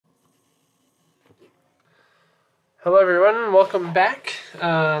Hello everyone, welcome back.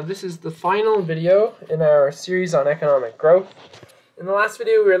 This is the final video in our series on economic growth. In the last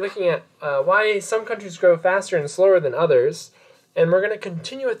video we were looking at why some countries grow faster and slower than others, and we're going to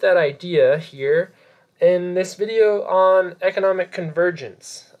continue with that idea here in this video on economic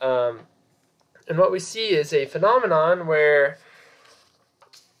convergence. And what we see is a phenomenon where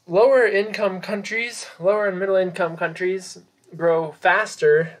lower income countries, lower and middle income countries, grow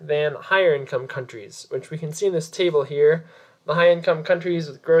faster than higher income countries, which we can see in this table here. The high income countries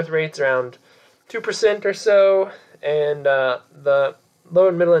with growth rates around 2% or so, and the low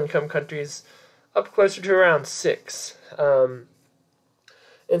and middle income countries up closer to around 6. And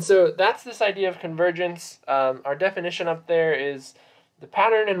so that's this idea of convergence. Our definition up there is the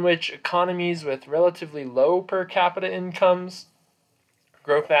pattern in which economies with relatively low per capita incomes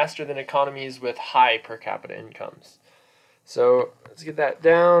grow faster than economies with high per capita incomes. So let's get that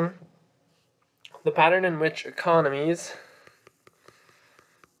down. The pattern in which economies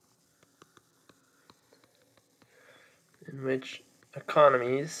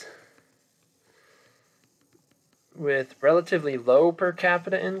with relatively low per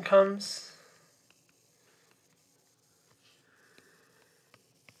capita incomes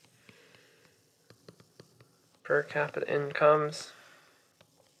grow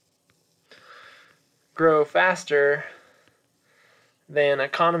faster than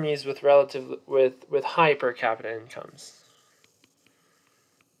economies with high per capita incomes.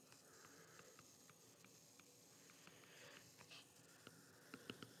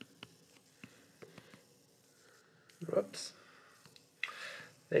 Whoops.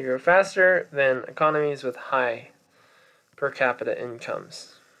 They grow faster than economies with high per capita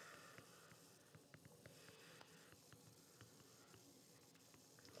incomes.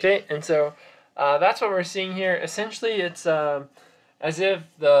 Okay, and so that's what we're seeing here. Essentially, it's as if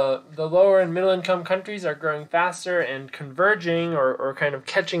the lower and middle income countries are growing faster and converging or kind of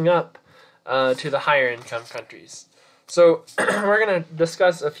catching up to the higher income countries. So we're going to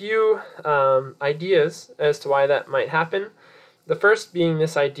discuss a few ideas as to why that might happen. The first being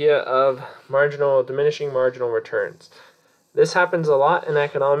this idea of diminishing marginal returns. This happens a lot in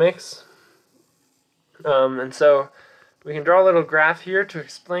economics. And so we can draw a little graph here to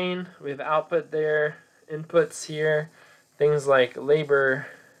explain. We have output there, inputs here, things like labor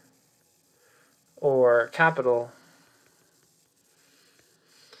or capital.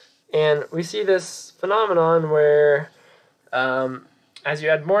 And we see this phenomenon where as you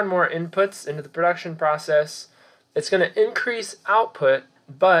add more and more inputs into the production process, it's going to increase output,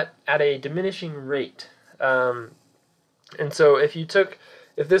 but at a diminishing rate. And so if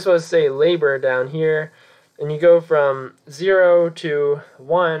this was, say, labor down here, and you go from 0 to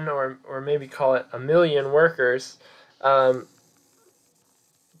 1, or maybe call it 1,000,000 workers,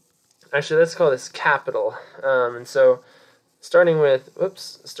 actually let's call this capital. And so starting with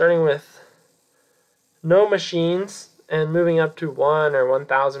no machines and moving up to 1 or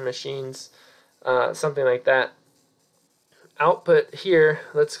 1,000 machines, something like that. Output here,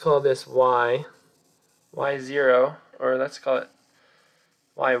 let's call this Y0, or let's call it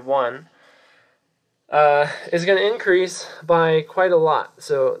Y1, is going to increase by quite a lot.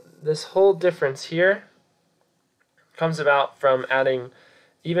 So this whole difference here comes about from adding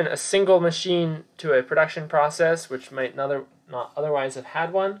even a single machine to a production process, which might not otherwise have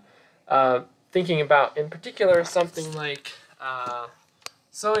had one. Thinking about, in particular, something like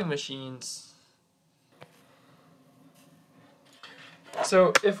sewing machines.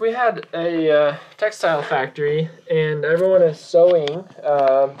 So if we had a textile factory and everyone is sewing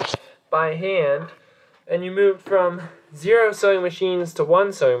by hand, and you moved from 0 sewing machines to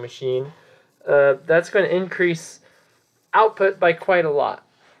 1 sewing machine, that's going to increase output by quite a lot.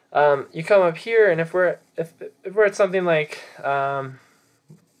 You come up here, and if we're at something like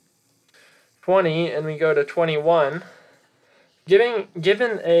 20 and we go to 21,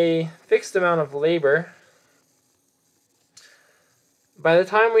 given a fixed amount of labor, by the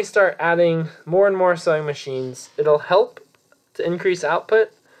time we start adding more and more sewing machines, it'll help to increase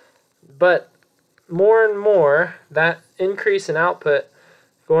output, but more and more that increase in output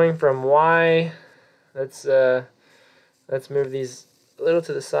going from Y, let's move these a little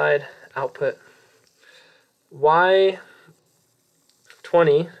to the side, output Y20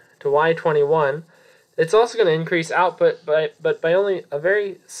 to Y21, it's also going to increase output but by only a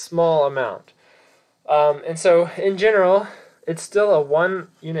very small amount. And so in general, it's still a 1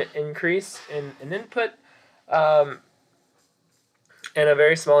 unit increase in input and a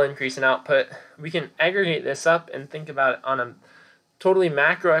very small increase in output. We can aggregate this up and think about it on a totally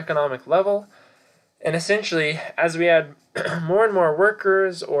macroeconomic level. And essentially, as we add more and more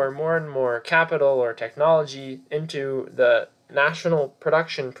workers or more and more capital or technology into the national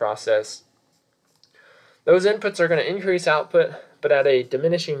production process, those inputs are going to increase output, but at a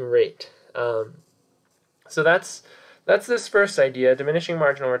diminishing rate. So that's this first idea, diminishing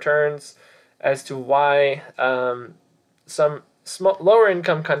marginal returns, as to why some lower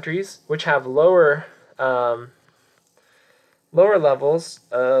income countries, which have lower levels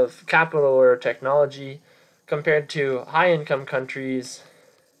of capital or technology compared to high income countries,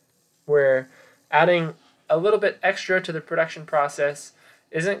 where adding a little bit extra to the production process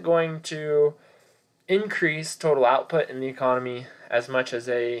isn't going to increase total output in the economy as much as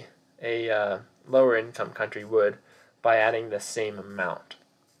a lower income country would by adding the same amount.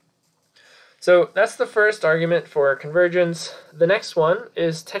 So that's the first argument for convergence. The next one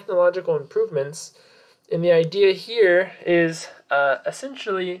is technological improvements. And the idea here is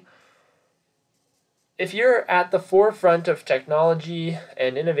essentially, if you're at the forefront of technology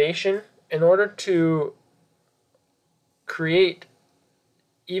and innovation, in order to create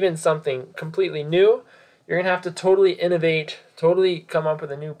even something completely new, you're going to have to totally innovate, totally come up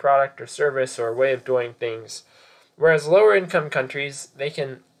with a new product or service or way of doing things. Whereas lower income countries, they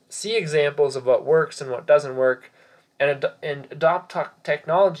can see examples of what works and what doesn't work and adopt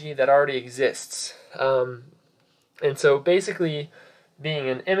technology that already exists. And so basically being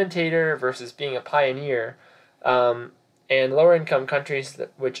an imitator versus being a pioneer, and lower income countries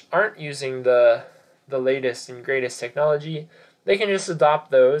which aren't using the latest and greatest technology, they can just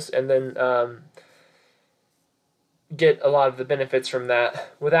adopt those and then get a lot of the benefits from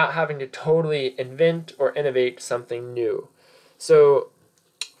that without having to totally invent or innovate something new. So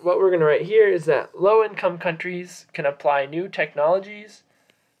what we're going to write here is that low-income countries can apply new technologies.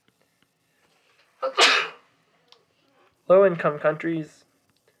 Low-income countries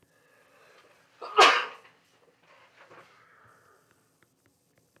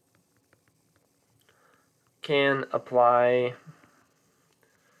can apply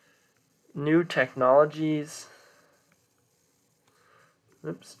new technologies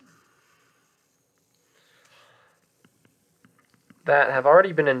that have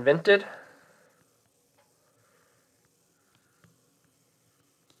already been invented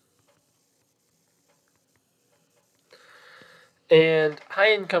and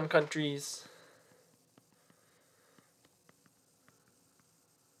high-income countries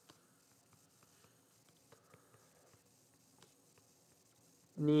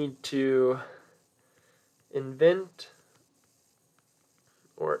need to invent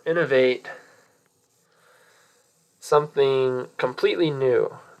or innovate something completely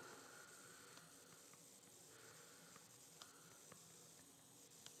new.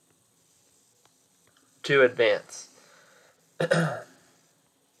 To advance.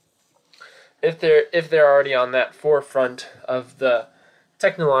 if they're already on that forefront of the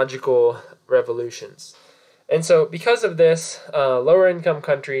technological revolutions. And so because of this, lower income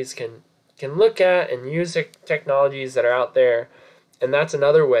countries can look at and use technologies that are out there, and that's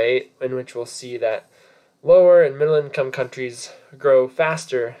another way in which we'll see that lower and middle income countries grow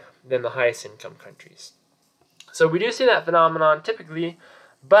faster than the highest income countries. So we do see that phenomenon typically,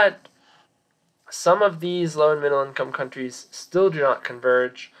 but some of these low and middle income countries still do not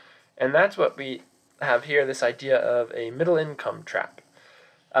converge, and that's what we have here, this idea of a middle income trap.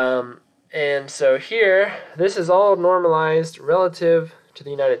 And so here, this is all normalized relative to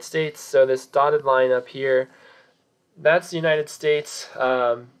the United States. So this dotted line up here, that's the United States.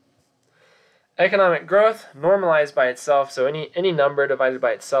 Economic growth normalized by itself, so any number divided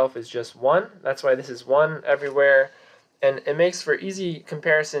by itself is just 1. That's why this is 1 everywhere, and it makes for easy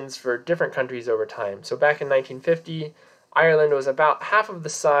comparisons for different countries over time. So back in 1950, Ireland was about half of the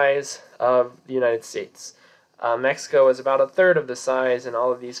size of the United States. Mexico was about a third of the size, and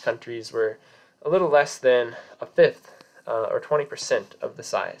all of these countries were a little less than a fifth or 20% of the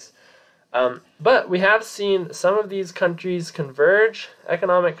size. But we have seen some of these countries converge,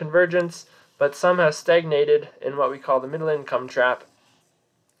 economic convergence, but some have stagnated in what we call the middle income trap.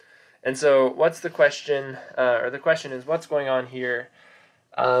 And so what's the question, or the question is, what's going on here?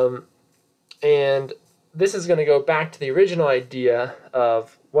 And this is going to go back to the original idea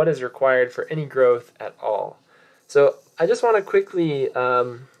of what is required for any growth at all. So I just want to quickly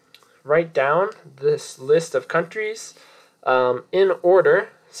write down this list of countries in order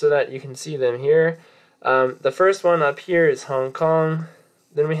so that you can see them here. The first one up here is Hong Kong.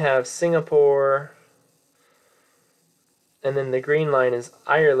 Then we have Singapore. And then the green line is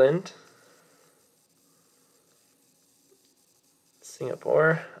Ireland.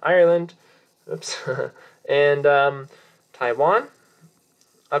 Singapore, Ireland, oops, and Taiwan.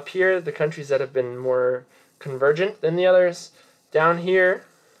 Up here, the countries that have been more convergent than the others. Down here,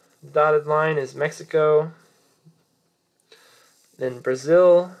 the dotted line is Mexico, then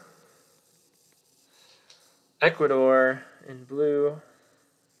Brazil, Ecuador in blue,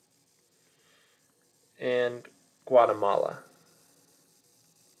 and Guatemala.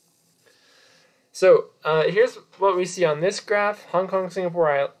 So here's what we see on this graph: Hong Kong,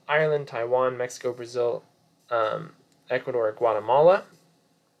 Singapore, Ireland, Taiwan, Mexico, Brazil, Ecuador, Guatemala.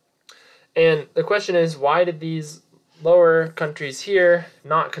 And the question is, why did these lower countries here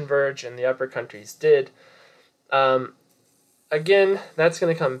not converge and the upper countries did? Again, that's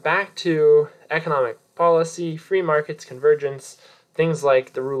going to come back to economic policy, free markets, convergence, things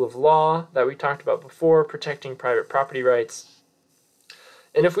like the rule of law that we talked about before, protecting private property rights.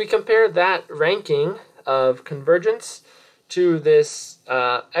 And if we compare that ranking of convergence to this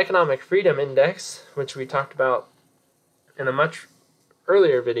economic freedom index, which we talked about in a much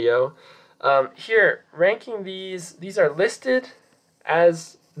earlier video, here, ranking these are listed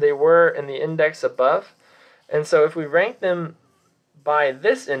as they were in the index above. And so if we rank them by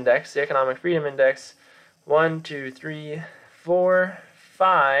this index, the economic freedom index, 1, 2, 3, 4,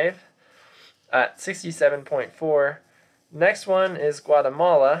 5 at 67.4. Next one is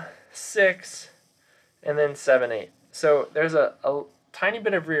Guatemala, 6, and then 7, 8. So there's a tiny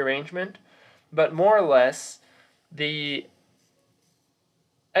bit of rearrangement, but more or less the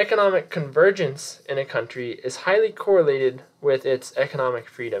economic convergence in a country is highly correlated with its economic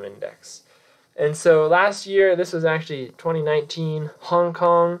freedom index. And so last year, this was actually 2019, Hong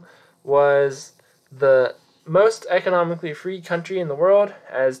Kong was the most economically free country in the world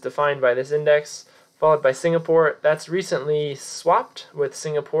as defined by this index, followed by Singapore. That's recently swapped with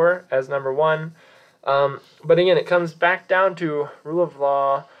Singapore as number 1. But again, it comes back down to rule of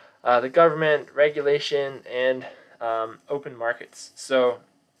law, the government, regulation, and open markets. So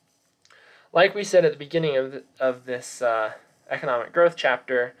like we said at the beginning of this economic growth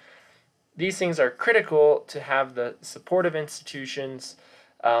chapter, these things are critical to have the supportive institutions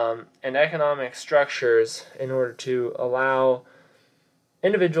and economic structures in order to allow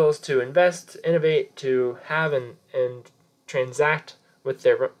individuals to invest, innovate, to have and transact with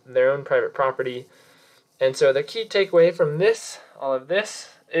their own private property. And so the key takeaway from all of this,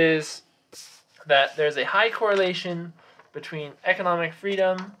 is that there's a high correlation between economic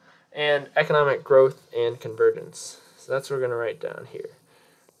freedom and economic growth and convergence. So that's what we're going to write down here.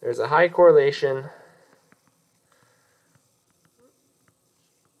 There's a high correlation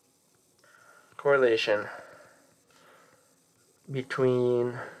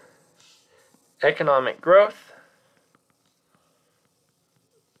between economic growth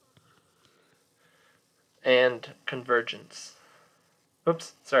and convergence.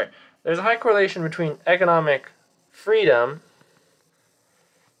 There's a high correlation between economic freedom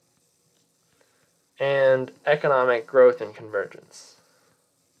and economic growth and convergence.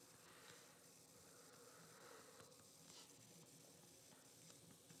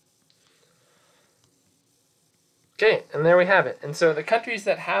 Okay, and there we have it. And so the countries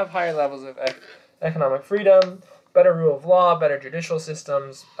that have higher levels of economic freedom, better rule of law, better judicial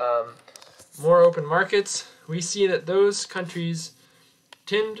systems, more open markets, we see that those countries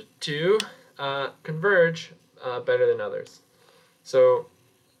tend to converge better than others. So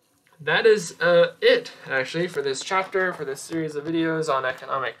that is it, actually, for this chapter, for this series of videos on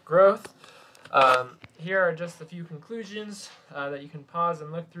economic growth. Here are just a few conclusions that you can pause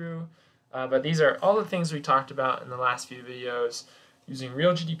and look through. But these are all the things we talked about in the last few videos, using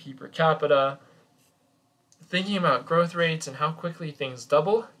real GDP per capita, thinking about growth rates and how quickly things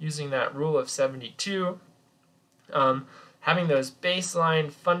double, using that rule of 72, having those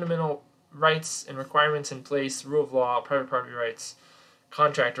baseline fundamental rights and requirements in place, rule of law, private property rights,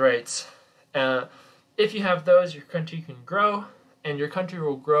 contract rights. If you have those, your country can grow, and your country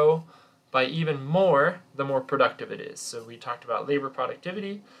will grow by even more the more productive it is. So we talked about labor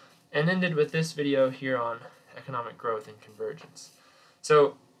productivity, and ended with this video here on economic growth and convergence.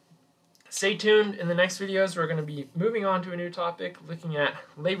 So stay tuned. In the next videos, we're going to be moving on to a new topic, looking at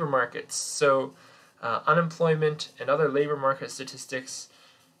labor markets. So unemployment and other labor market statistics,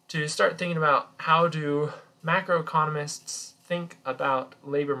 to start thinking about how do macroeconomists think about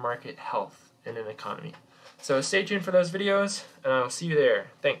labor market health in an economy. So stay tuned for those videos, and I'll see you there.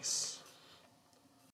 Thanks.